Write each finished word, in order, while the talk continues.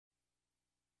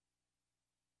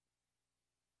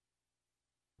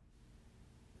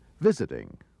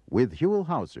Visiting with Huell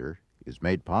Howser is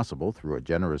made possible through a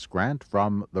generous grant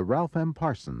from the Ralph M.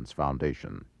 Parsons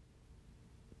Foundation.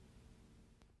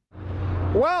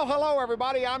 Well, hello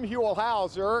everybody, I'm Huell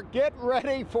Howser. Get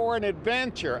ready for an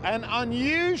adventure, an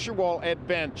unusual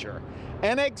adventure,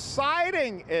 an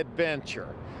exciting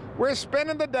adventure. We're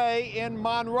spending the day in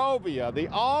Monrovia, the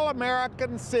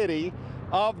all-American city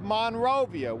of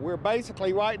Monrovia. We're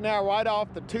basically right now right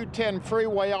off the 210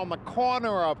 freeway on the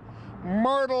corner of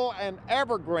Myrtle and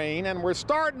Evergreen, and we're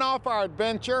starting off our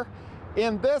adventure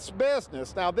in this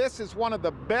business. Now, this is one of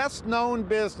the best-known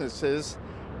businesses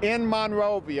in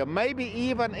Monrovia, maybe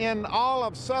even in all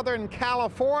of Southern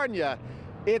California.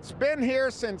 It's been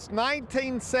here since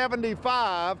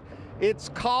 1975. It's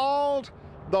called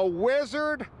the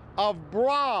Wizard of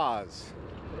Bras.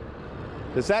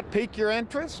 Does that pique your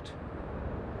interest?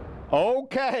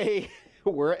 Okay,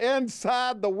 we're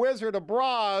inside the Wizard of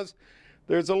Bras.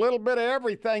 There's a little bit of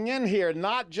everything in here,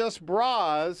 not just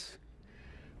bras,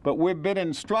 but we've been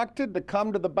instructed to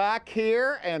come to the back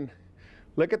here and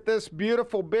look at this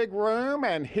beautiful big room,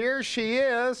 and here she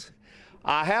is.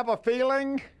 I have a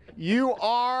feeling you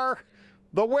are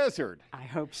the wizard. I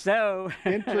hope so.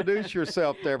 Introduce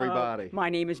yourself to everybody. My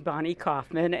name is Bonnie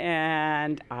Kaufman,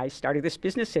 and I started this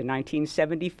business in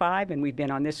 1975, and we've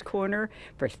been on this corner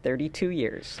for 32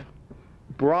 years.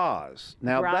 Bras.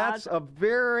 Now, that's a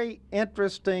very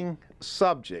interesting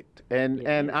subject,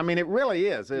 and I mean, it really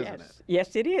is, isn't it?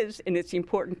 Yes, it is, and it's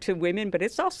important to women, but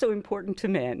it's also important to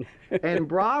men. And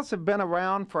bras have been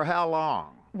around for how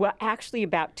long? Well, actually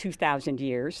about 2,000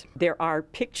 years. There are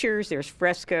pictures, there's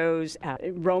frescoes,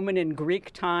 Roman and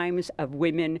Greek times of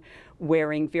women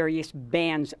wearing various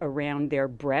bands around their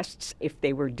breasts if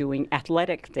they were doing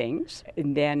athletic things.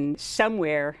 And then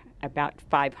somewhere about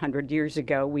 500 years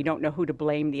ago, we don't know who to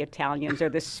blame, the Italians or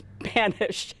the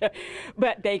Spanish,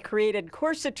 but they created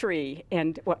corsetry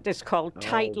and what is called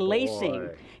tight lacing.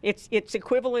 It's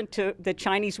equivalent to the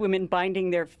Chinese women binding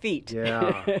their feet.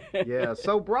 Yeah, yeah.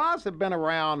 So bras have been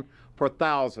around for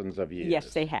thousands of years.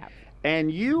 Yes, they have.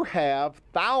 And you have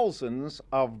thousands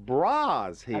of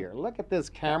bras here. Look at this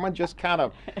camera, just kind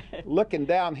of looking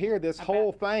down here. This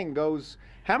whole thing goes.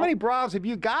 How many bras have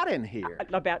you got in here?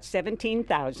 About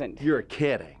 17,000. You're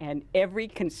kidding. And every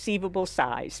conceivable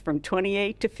size, from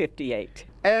 28 to 58.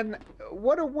 And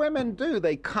what do women do?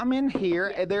 They come in here,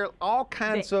 and there are all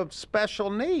kinds of special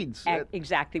needs.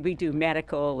 Exactly. We do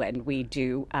medical, and we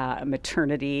do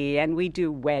maternity, and we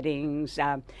do weddings.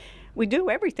 We do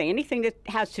everything, anything that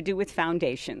has to do with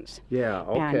foundations. Yeah,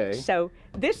 okay. And so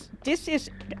this is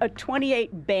a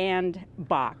 28-band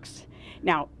box.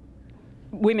 Now,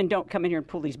 women don't come in here and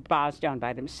pull these bras down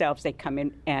by themselves. They come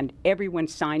in, and everyone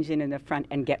signs in the front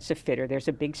and gets a fitter. There's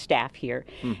a big staff here,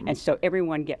 and so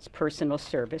everyone gets personal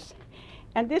service.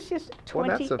 And this is 28.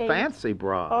 Well, that's a fancy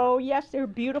bra. Oh, yes, they're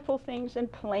beautiful things and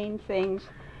plain things.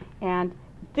 And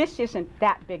this isn't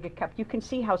that big a cup. You can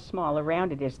see how small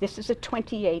around it is. This is a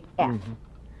 28F.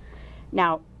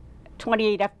 Now,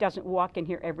 28F doesn't walk in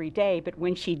here every day, but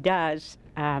when she does,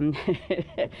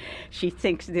 she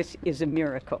thinks this is a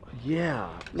miracle. Yeah.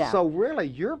 So really,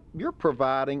 you're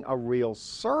providing a real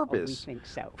service we think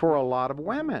so. For a lot of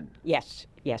women. Yes,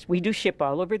 yes. We do ship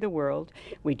all over the world.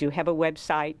 We do have a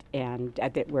website, and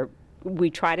we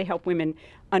try to help women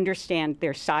understand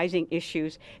their sizing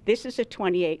issues. This is a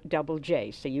 28 double J,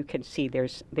 so you can see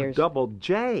there's a double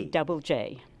J. Double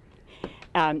J.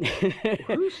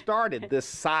 Who started this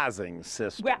sizing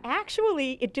system? Well,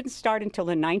 actually, it didn't start until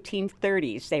the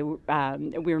 1930s.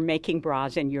 We were making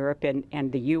bras in Europe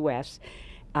and the U.S.,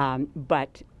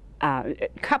 but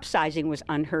cup sizing was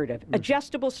unheard of.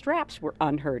 Adjustable straps were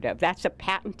unheard of. That's a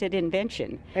patented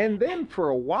invention. And then for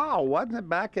a while, wasn't it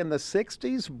back in the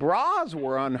 60s, bras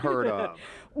were unheard of?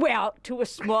 Well, to a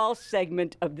small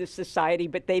segment of the society,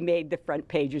 but they made the front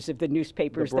pages of the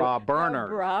newspapers. The bra burners.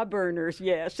 Bra burners,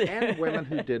 yes. And women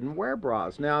who didn't wear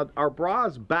bras. Now, are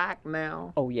bras back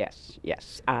now? Oh, yes,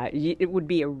 yes. It would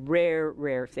be a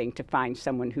rare thing to find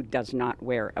someone who does not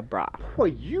wear a bra. Well,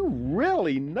 you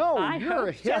really know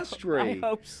your history. I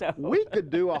hope so. We could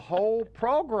do a whole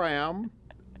program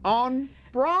on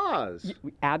bras.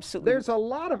 Absolutely. There's a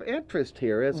lot of interest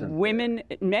here, isn't there?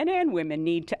 Men and women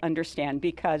need to understand,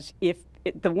 because if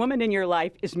the woman in your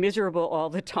life is miserable all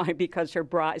the time because her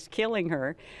bra is killing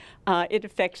her, it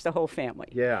affects the whole family.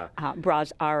 Yeah.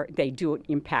 Bras they do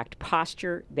impact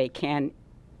posture. They can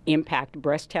impact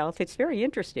breast health. It's very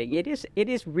interesting. It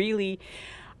is really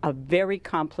a very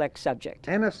complex subject.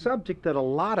 And a subject that a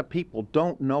lot of people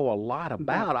don't know a lot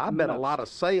about. I bet a lot of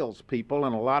salespeople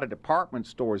and a lot of department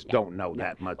stores don't know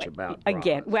that much about bras.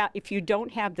 Again, well, if you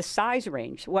don't have the size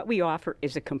range, what we offer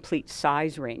is a complete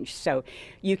size range. So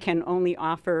you can only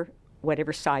offer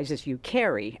whatever sizes you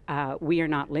carry. We are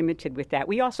not limited with that.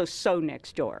 We also sew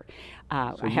next door.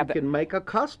 So you can make a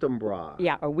custom bra.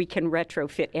 Yeah, or we can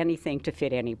retrofit anything to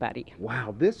fit anybody.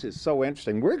 Wow, this is so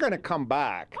interesting. We're going to come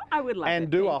back and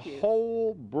do a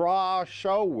whole bra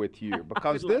show with you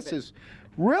because this is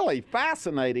really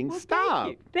fascinating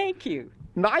stuff. Thank you.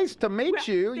 Nice to meet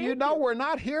you. You know, we're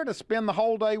not here to spend the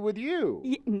whole day with you.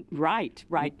 Right.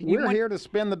 We're here to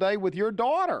spend the day with your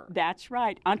daughter. That's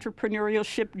right.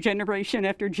 Entrepreneurship generation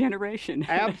after generation.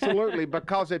 Absolutely,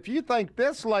 because if you think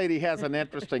this lady has an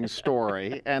interesting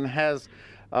story and has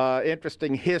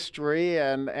interesting history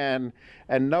and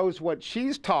knows what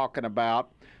she's talking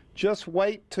about, just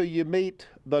wait till you meet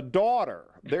the daughter.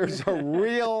 There's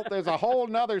a whole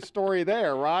nother story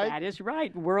there, right? That is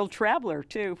right. World traveler,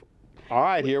 too. All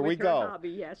right, here we go. Hobby,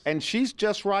 yes. And she's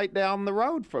just right down the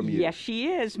road from you. Yes, she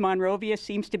is. Monrovia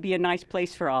seems to be a nice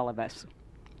place for all of us.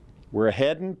 We're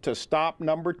heading to stop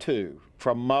number 2,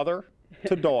 from mother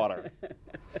to daughter.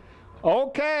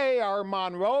 Okay, our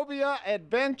Monrovia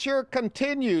adventure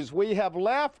continues. We have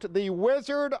left the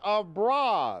Wizard of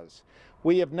Bras.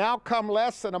 We have now come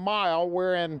less than a mile.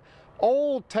 We're in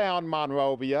Old Town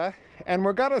Monrovia, and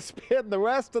we're going to spend the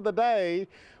rest of the day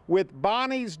with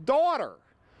Bonnie's daughter,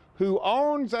 who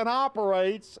owns and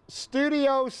operates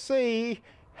Studio C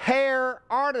Hair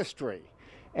Artistry.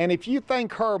 And if you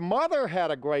think her mother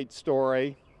had a great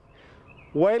story,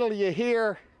 wait till you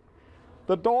hear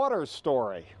the daughter's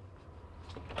story.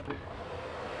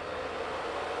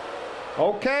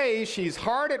 Okay, she's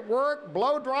hard at work,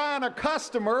 blow drying a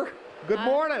customer. Good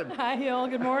morning. Hi, Huell.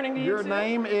 Good morning to you. Your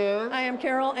name is? I am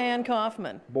Carol Ann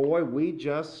Kaufman. Boy, we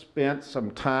just spent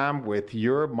some time with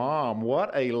your mom.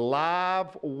 What a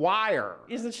live wire.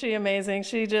 Isn't she amazing?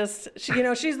 She's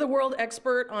the world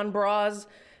expert on bras,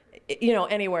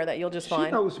 anywhere that you'll just find.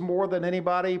 She knows more than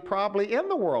anybody probably in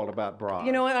the world about bras.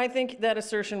 You know what? I think that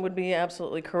assertion would be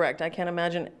absolutely correct. I can't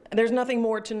imagine. There's nothing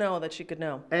more to know that she could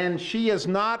know. And she is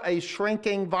not a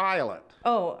shrinking violet.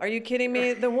 Oh, are you kidding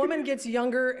me? The woman gets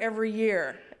younger every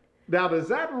year. Now, does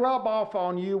that rub off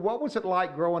on you? What was it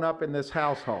like growing up in this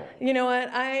household? You know what?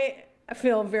 I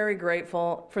feel very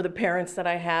grateful for the parents that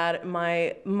I had.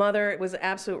 My mother was an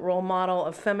absolute role model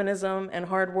of feminism and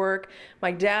hard work.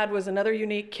 My dad was another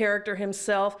unique character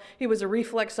himself. He was a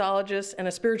reflexologist and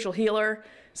a spiritual healer.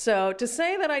 So to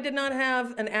say that I did not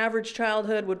have an average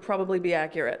childhood would probably be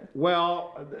accurate.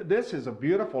 Well, this is a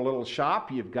beautiful little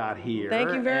shop you've got here.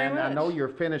 Thank you very much. And I know you're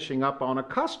finishing up on a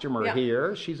customer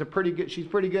here. She's pretty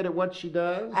good at what she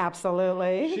does.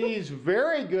 Absolutely. She's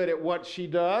very good at what she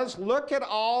does. Look at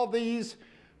all these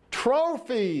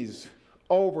trophies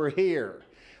over here.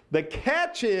 The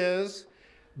catch is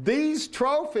these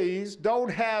trophies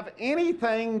don't have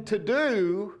anything to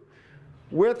do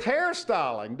with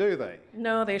hairstyling, do they?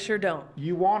 No, they sure don't.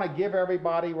 You want to give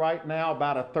everybody right now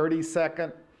about a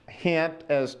 30-second hint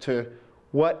as to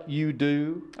what you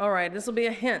do? All right, this will be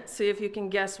a hint. See if you can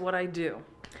guess what I do.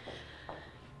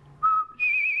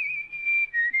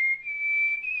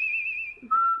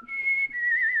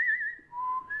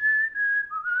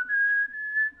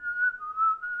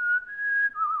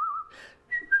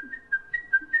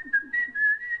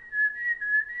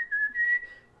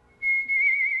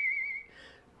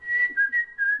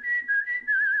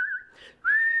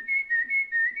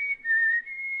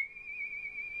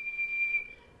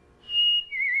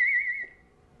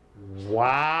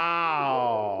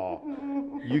 Wow.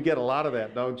 You get a lot of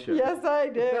that, don't you? Yes, I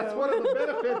do. That's one of the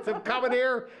benefits of coming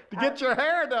here to get your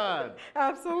hair done.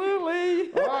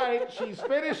 Absolutely. All right, she's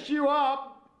finished you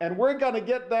up, and we're going to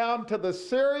get down to the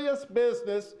serious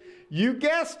business, you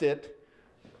guessed it,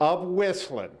 of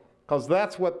whistling, because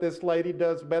that's what this lady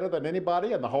does better than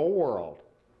anybody in the whole world.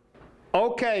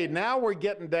 Okay, now we're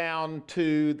getting down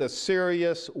to the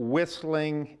serious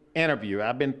whistling interview.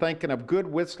 I've been thinking of good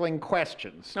whistling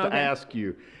questions to ask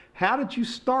you. How did you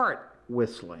start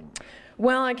whistling?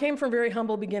 Well, I came from very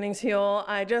humble beginnings, Huell.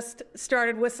 I just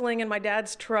started whistling in my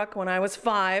dad's truck when I was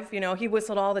 5. You know, he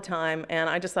whistled all the time, and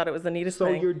I just thought it was the neatest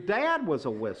thing. So your dad was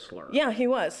a whistler? Yeah, he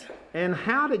was. And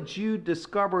how did you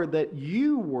discover that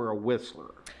you were a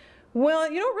whistler?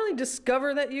 Well, you don't really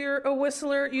discover that you're a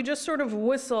whistler. You just sort of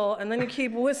whistle, and then you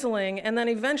keep whistling, and then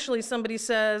eventually somebody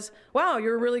says, wow,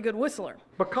 you're a really good whistler.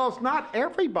 Because not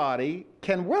everybody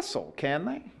can whistle, can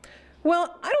they?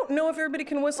 Well, I don't know if everybody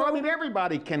can whistle. Well, I mean,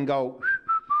 everybody can go.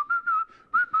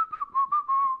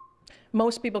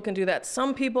 Most people can do that.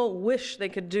 Some people wish they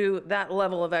could do that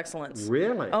level of excellence.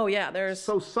 Really? Oh yeah, there's...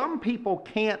 So some people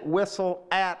can't whistle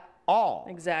at all.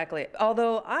 Exactly.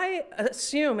 Although I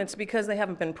assume it's because they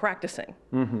haven't been practicing.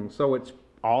 So it's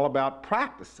all about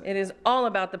practicing. It is all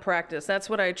about the practice. That's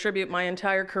what I attribute my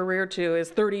entire career to, is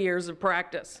 30 years of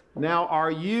practice. Now, are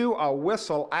you a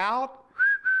whistle out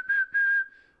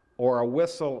or a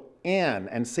whistle in?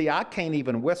 And see, I can't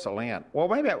even whistle in. Well,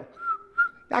 maybe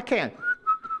I can,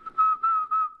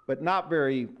 but not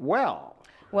very well.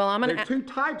 Well, There are two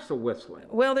types of whistling.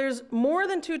 Well, there's more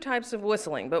than two types of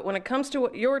whistling, but when it comes to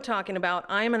what you're talking about,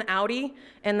 I'm an outie,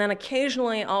 and then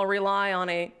occasionally I'll rely on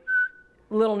a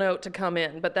little note to come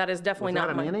in, but that is definitely not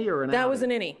an innie or an That outie? was an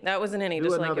innie. That was an innie. Do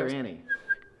just another like yours. innie.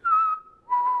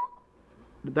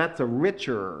 That's a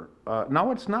richer,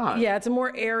 no, it's not. Yeah, it's a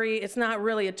more airy, it's not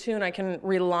really a tune I can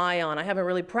rely on. I haven't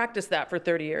really practiced that for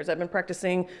 30 years. I've been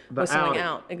practicing whistling outie.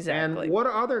 out. Exactly. And what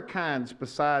other kinds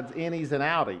besides innies and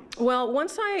outies? Well,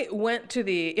 once I went to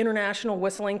the International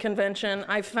Whistling Convention,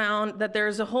 I found that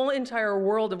there's a whole entire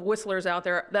world of whistlers out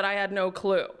there that I had no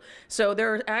clue. So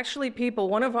there are actually people,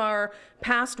 one of our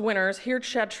past winners, here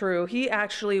Chetru, he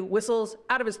actually whistles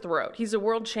out of his throat. He's a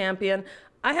world champion.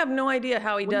 I have no idea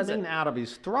how he does What do you it. mean out of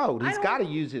his throat? He's got to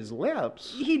use his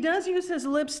lips. He does use his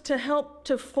lips to help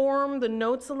to form the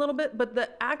notes a little bit, but the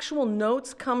actual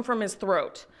notes come from his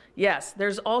throat. Yes,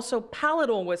 there's also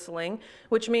palatal whistling,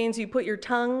 which means you put your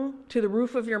tongue to the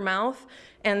roof of your mouth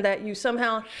and that you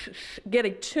somehow get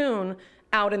a tune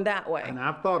out in that way. And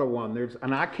I've thought of one.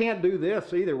 And I can't do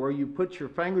this either, where you put your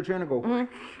fingers in and go.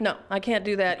 No, I can't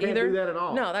do that You can't either. do that at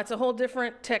all. No, that's a whole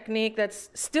different technique. That's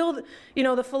still, you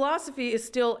know, the philosophy is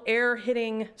still air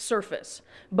hitting surface,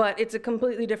 but it's a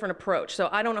completely different approach. So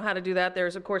I don't know how to do that.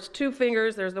 There's, of course, two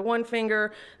fingers. There's the one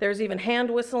finger. There's even hand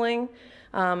whistling.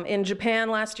 In Japan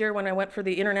last year, when I went for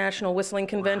the International Whistling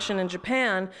Convention in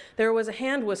Japan, there was a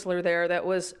hand whistler there that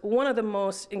was one of the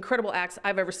most incredible acts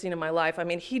I've ever seen in my life. I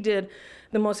mean, he did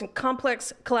the most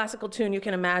complex classical tune you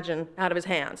can imagine out of his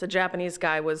hands. The Japanese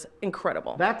guy was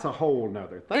incredible. That's a whole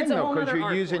nother thing, It's a though, whole because nother you're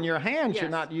art using form. your hands. Yes.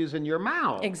 You're not using your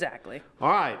mouth. Exactly. All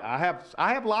right, I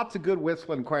have lots of good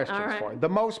whistling questions All right. for you. The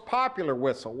most popular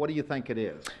whistle, what do you think it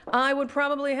is? I would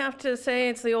probably have to say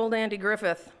it's the old Andy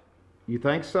Griffith. You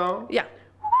think so? Yeah.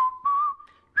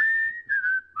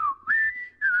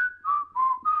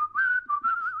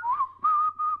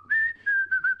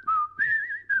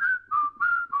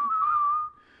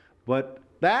 But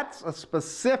that's a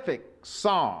specific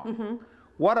song.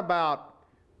 What about,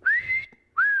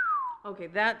 Okay,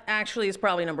 that actually is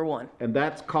probably number one. and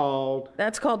that's called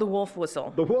That's called the wolf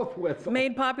whistle. the wolf whistle?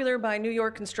 Made popular by New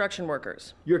York construction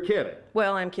workers. You're kidding.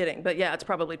 Well, I'm kidding, but yeah, it's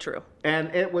probably true.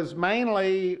 And it was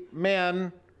mainly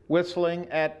men whistling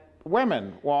at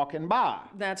women walking by.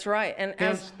 That's right. And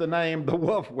Hence the name the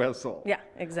wolf whistle. yeah,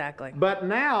 exactly. But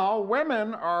now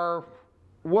women are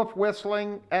wolf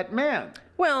whistling at men.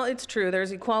 Well, it's true.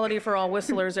 There's equality for all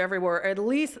whistlers everywhere. At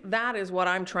least that is what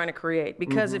I'm trying to create.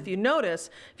 Because if you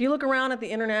notice, if you look around at the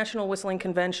International Whistling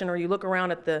Convention or you look around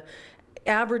at the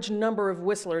average number of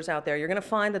whistlers out there, you're going to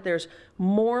find that there's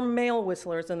more male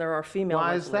whistlers than there are female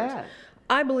Why is whistlers. that?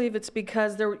 I believe it's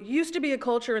because there used to be a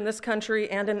culture in this country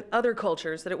and in other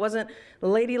cultures that it wasn't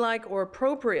ladylike or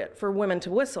appropriate for women to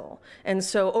whistle. And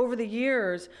so over the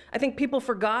years, I think people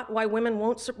forgot why women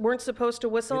weren't supposed to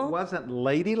whistle. It wasn't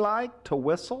ladylike to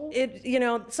whistle? You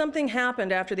know, something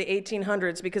happened after the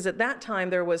 1800s because at that time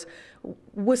there was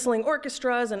whistling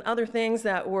orchestras and other things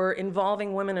that were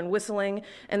involving women in whistling.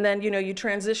 And then, you know, you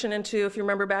transition into, if you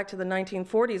remember back to the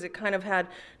 1940s, it kind of had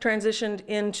transitioned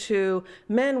into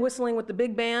men whistling with the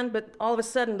big band, but all of a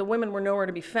sudden the women were nowhere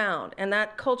to be found. And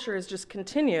that culture has just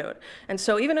continued. And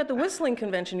so even at the whistling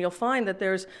convention, you'll find that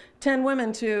there's 10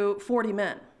 women to 40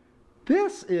 men.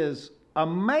 This is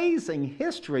amazing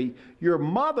history. Your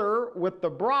mother with the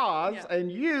bras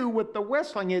and you with the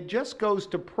whistling. It just goes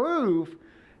to prove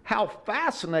how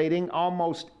fascinating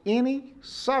almost any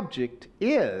subject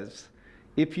is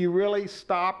if you really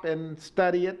stop and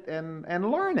study it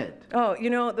and learn it. Oh, you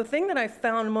know, the thing that I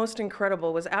found most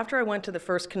incredible was after I went to the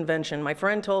first convention, my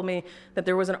friend told me that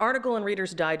there was an article in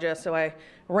Reader's Digest, so I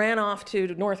ran off to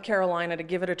North Carolina to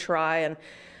give it a try,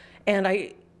 and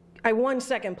I won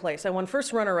second place. I won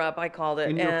first runner-up, I called it.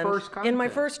 In your first contest? In my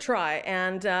first try,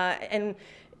 and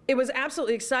it was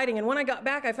absolutely exciting. And when I got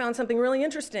back, I found something really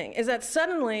interesting, is that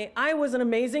suddenly I was an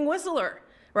amazing whistler.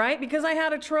 Right? Because I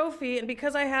had a trophy and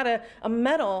because I had a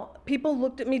medal, people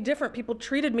looked at me different, people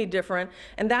treated me different,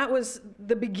 and that was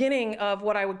the beginning of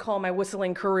what I would call my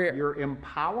whistling career. Your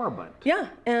empowerment. Yeah,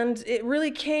 and it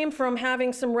really came from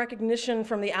having some recognition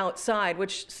from the outside,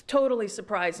 which totally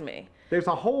surprised me. There's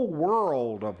a whole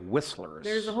world of whistlers.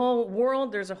 There's a whole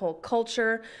world, there's a whole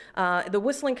culture. The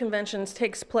whistling conventions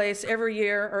takes place every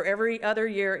year or every other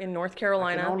year in North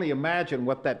Carolina. I can only imagine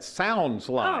what that sounds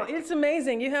like. Oh, it's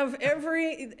amazing. You have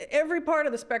every part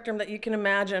of the spectrum that you can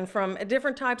imagine, from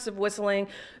different types of whistling.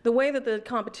 The way that the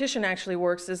competition actually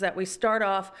works is that we start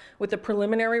off with a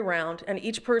preliminary round, and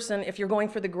each person, if you're going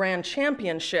for the grand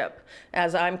championship,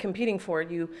 as I'm competing for,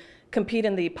 you compete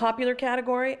in the popular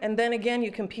category, and then again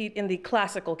you compete in the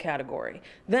classical category.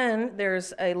 Then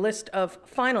there's a list of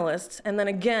finalists, and then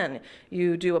again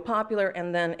you do a popular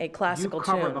and then a classical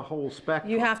tune. You cover the whole spectrum.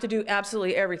 You have to do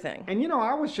absolutely everything. And you know,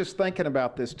 I was just thinking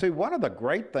about this too. One of the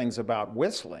great things about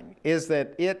whistling is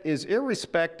that it is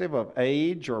irrespective of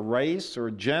age or race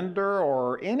or gender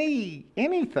or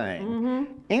anything.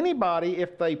 Anybody,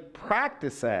 if they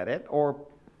practice at it or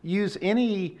use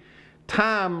any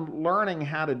time learning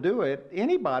how to do it,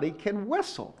 anybody can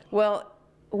whistle. Well,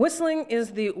 whistling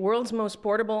is the world's most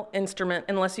portable instrument,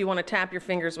 unless you want to tap your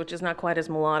fingers, which is not quite as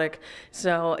melodic.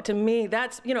 So to me,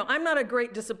 that's, you know, I'm not a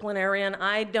great disciplinarian.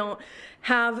 I don't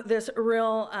have this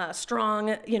real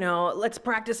strong, you know, let's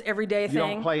practice every day thing. You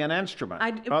don't play an instrument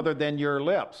other than your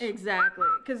lips. Exactly,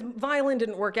 because violin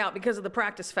didn't work out because of the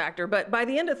practice factor. But by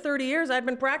the end of 30 years, I'd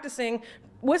been practicing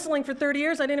whistling for 30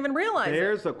 years. I didn't even realize it.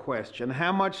 There's a question.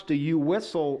 How much do you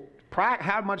whistle?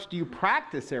 How much do you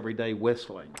practice every day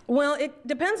whistling? Well, it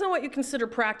depends on what you consider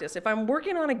practice. If I'm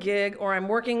working on a gig or I'm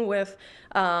working with,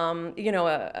 you know,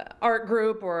 a art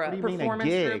group or a performance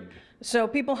group. So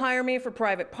people hire me for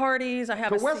private parties. I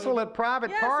have to whistle at private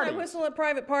parties. Yes, I whistle at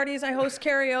private parties. I host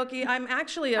karaoke. I'm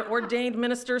actually an ordained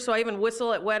minister, so I even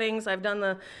whistle at weddings. I've done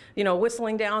the, you know,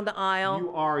 whistling down the aisle. You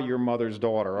are your mother's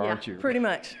daughter, aren't you? Pretty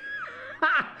much.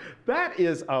 That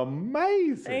is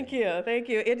amazing. Thank you, thank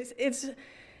you.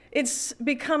 It's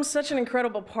become such an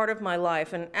incredible part of my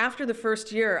life. And after the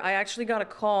first year, I actually got a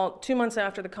call 2 months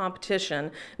after the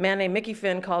competition. A man named Mickey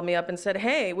Finn called me up and said,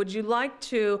 hey, would you like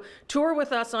to tour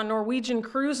with us on Norwegian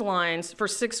Cruise Lines for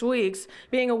 6 weeks,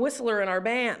 being a whistler in our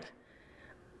band?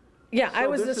 Yeah,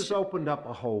 so this has opened up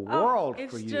a whole world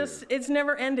for you. It's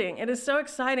never ending. It is so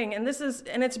exciting. And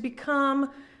it's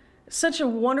become such a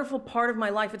wonderful part of my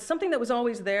life. It's something that was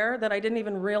always there that I didn't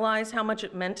even realize how much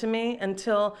it meant to me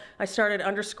until I started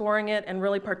underscoring it and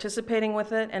really participating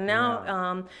with it. And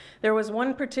now there was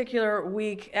one particular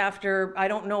week after, I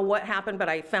don't know what happened, but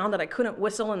I found that I couldn't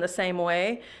whistle in the same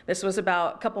way. This was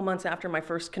about a couple months after my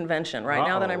first convention, right?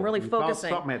 Now that I'm really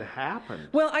focusing. Thought something had happened.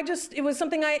 Well, it was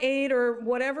something I ate or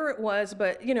whatever it was,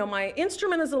 but you know, my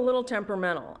instrument is a little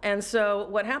temperamental. And so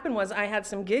what happened was I had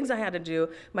some gigs I had to do.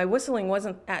 My whistling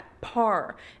wasn't at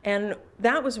par. And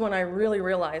that was when I really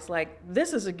realized, like,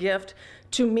 this is a gift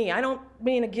to me. I don't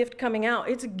mean a gift coming out.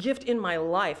 It's a gift in my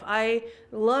life. I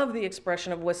love the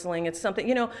expression of whistling. It's something,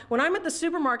 you know, when I'm at the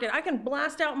supermarket, I can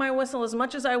blast out my whistle as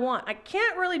much as I want. I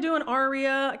can't really do an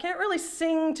aria. I can't really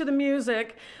sing to the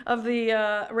music of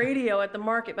the radio at the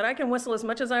market, but I can whistle as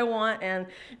much as I want. And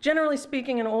generally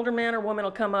speaking, an older man or woman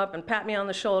will come up and pat me on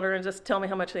the shoulder and just tell me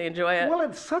how much they enjoy it. Well,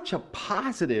 it's such a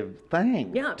positive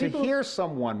thing to hear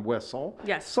someone whistle.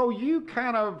 Yes. So you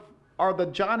kind of are the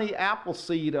Johnny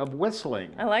Appleseed of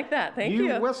whistling. I like that. Thank you.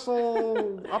 You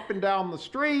whistle up and down the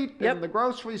street, in the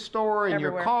grocery store, in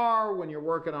your car, when you're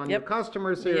working on your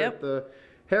customers here at the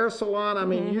hair salon. I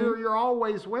mean, you're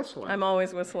always whistling. I'm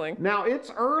always whistling. Now,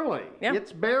 it's early. Yep.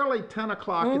 It's barely 10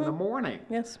 o'clock in the morning.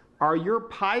 Yes. Are your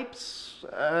pipes,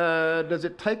 does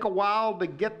it take a while to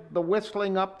get the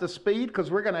whistling up to speed? Because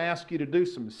we're going to ask you to do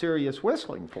some serious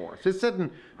whistling for us. This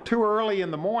isn't too early in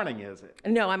the morning, is it?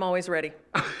 No, I'm always ready.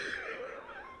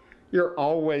 You're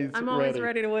always ready. I'm always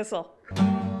ready to whistle.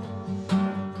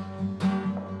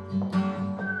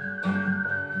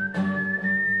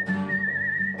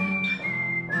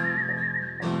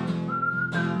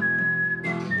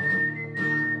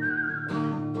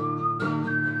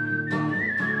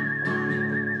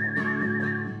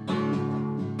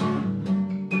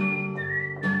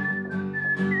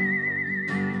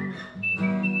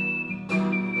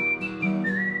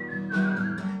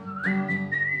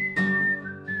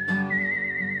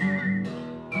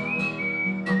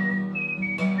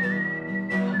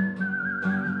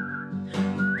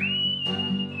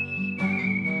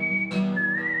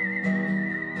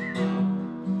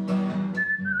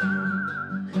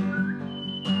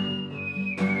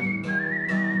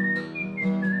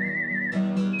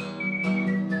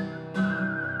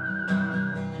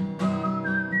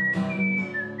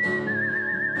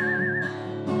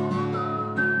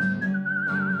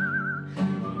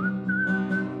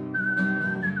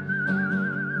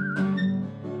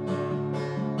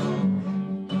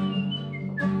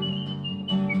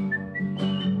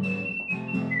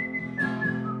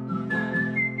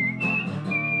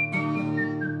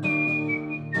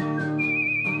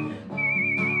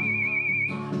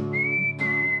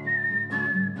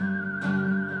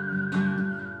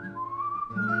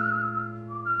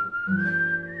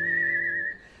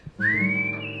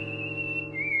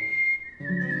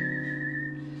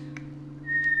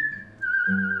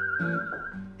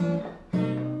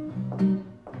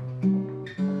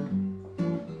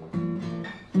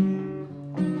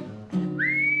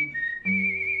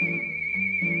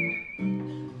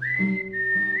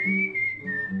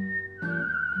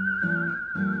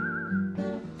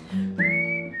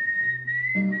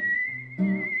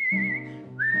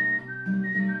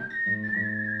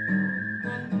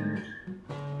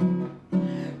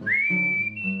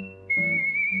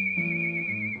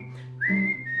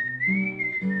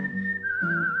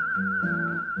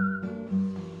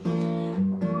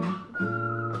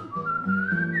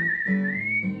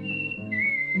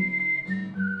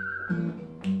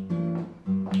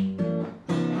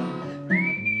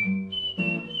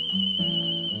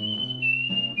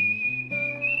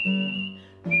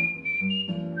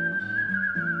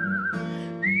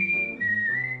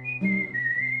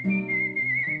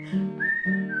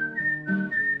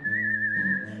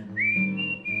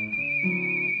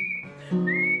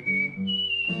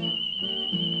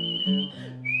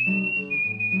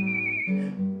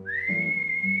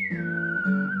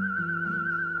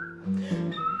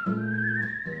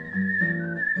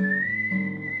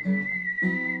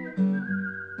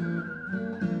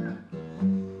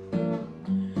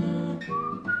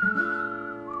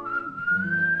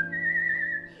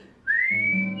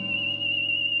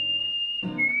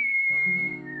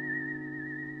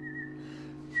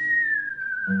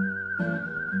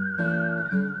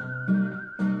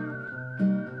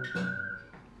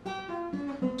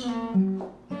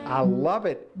 I love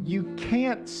it. You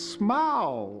can't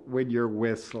smile when you're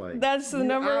whistling. That's the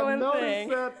number one thing. I noticed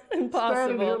that Impossible.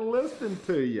 standing here listening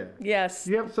to you. Yes.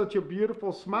 You have such a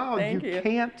beautiful smile. Thank you.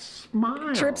 Can't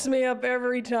smile. Trips me up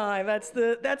every time. That's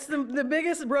the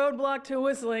biggest roadblock to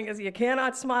whistling is you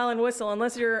cannot smile and whistle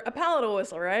unless you're a palatal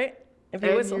whistle, right? If you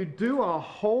and whistle. you do a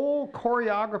whole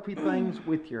choreography things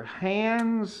with your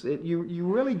hands. You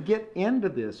really get into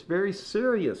this very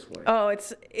seriously. Oh,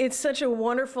 it's such a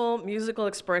wonderful musical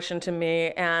expression to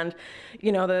me, and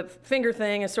you know the finger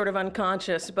thing is sort of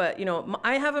unconscious, but you know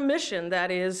I have a mission that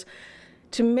is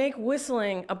to make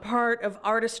whistling a part of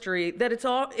artistry that it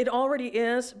already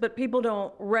is, but people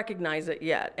don't recognize it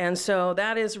yet. And so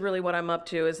that is really what I'm up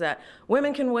to, is that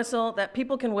women can whistle, that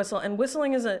people can whistle, and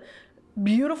whistling is a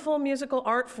beautiful musical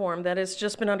art form that has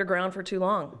just been underground for too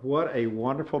long. What a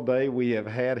wonderful day we have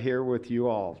had here with you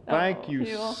all. Thank you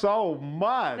so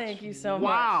much. Thank you so much.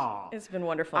 Wow. It's been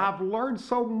wonderful. I've learned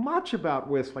so much about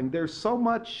whistling. There's so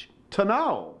much to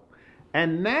know.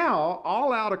 And now,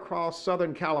 all out across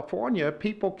Southern California,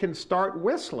 people can start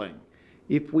whistling.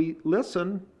 If we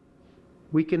listen,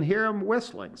 we can hear them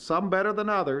whistling, some better than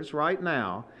others right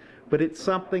now, but it's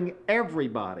something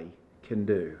everybody can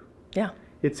do. Yeah.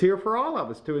 It's here for all of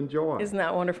us to enjoy. Isn't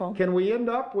that wonderful? Can we end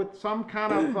up with some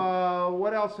kind of,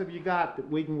 what else have you got that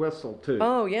we can whistle to?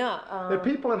 Oh, yeah. That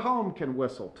people at home can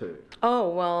whistle to? Oh,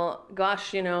 well,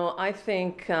 gosh, you know, I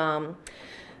think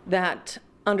that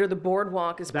Under the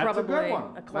Boardwalk is That's probably a good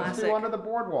one. a classic. Let's do Under the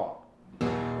Boardwalk.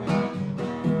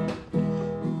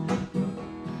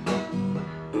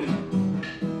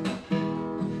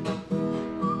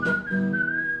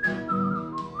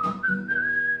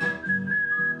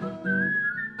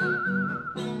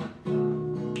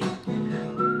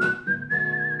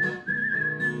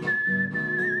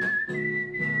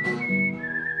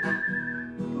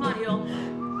 Come on, Huell.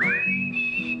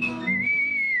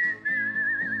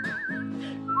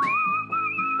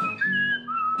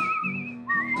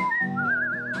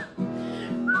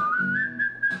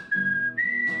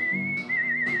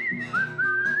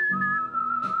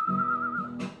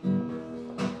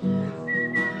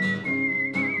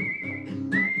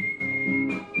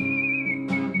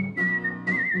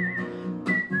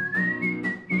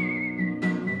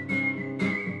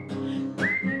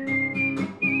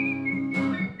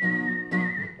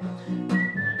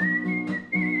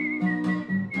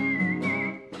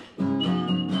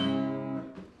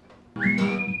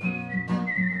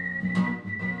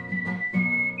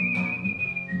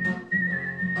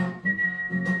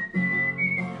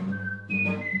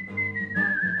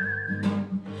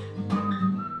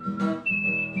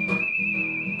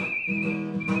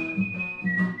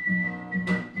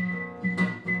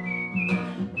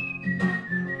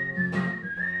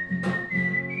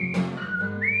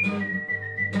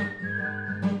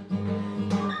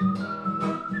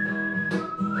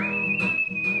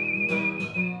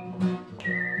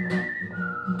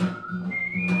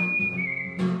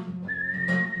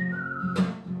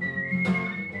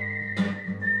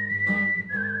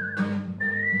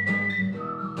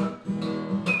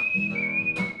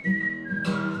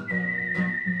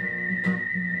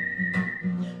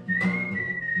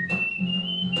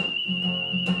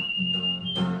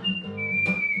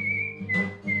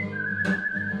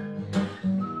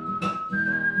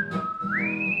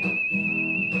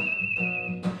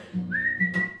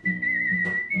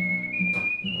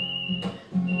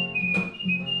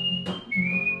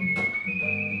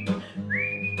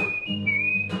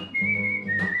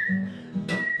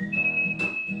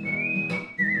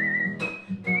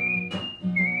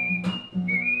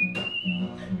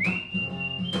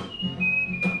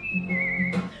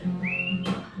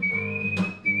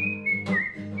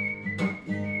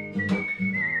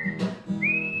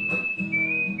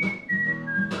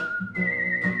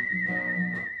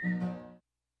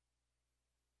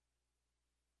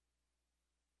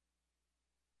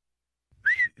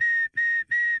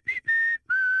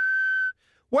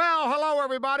 Well, hello,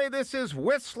 everybody. This is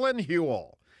Whistling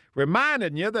Huell,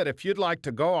 reminding you that if you'd like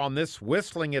to go on this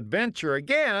whistling adventure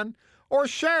again or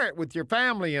share it with your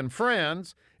family and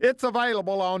friends, it's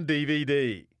available on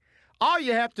DVD. All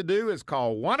you have to do is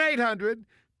call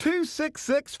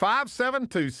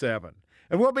 1-800-266-5727,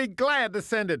 and we'll be glad to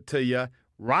send it to you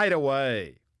right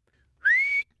away.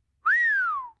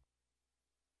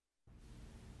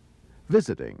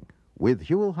 Visiting with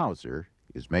Huell Howser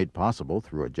is made possible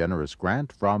through a generous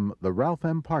grant from the Ralph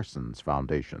M. Parsons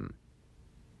Foundation.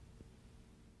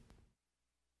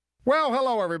 Well,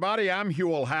 hello, everybody. I'm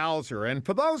Huell Howser, and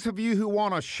for those of you who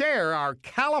want to share our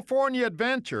California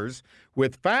adventures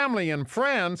with family and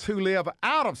friends who live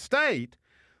out of state,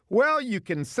 Well, you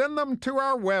can send them to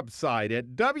our website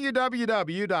at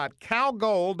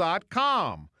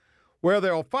www.calgold.com, where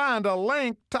they'll find a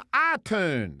link to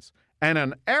iTunes and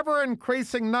an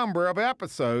ever-increasing number of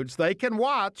episodes they can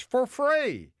watch for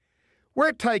free.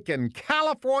 We're taking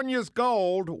California's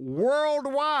gold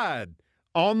worldwide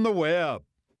on the web.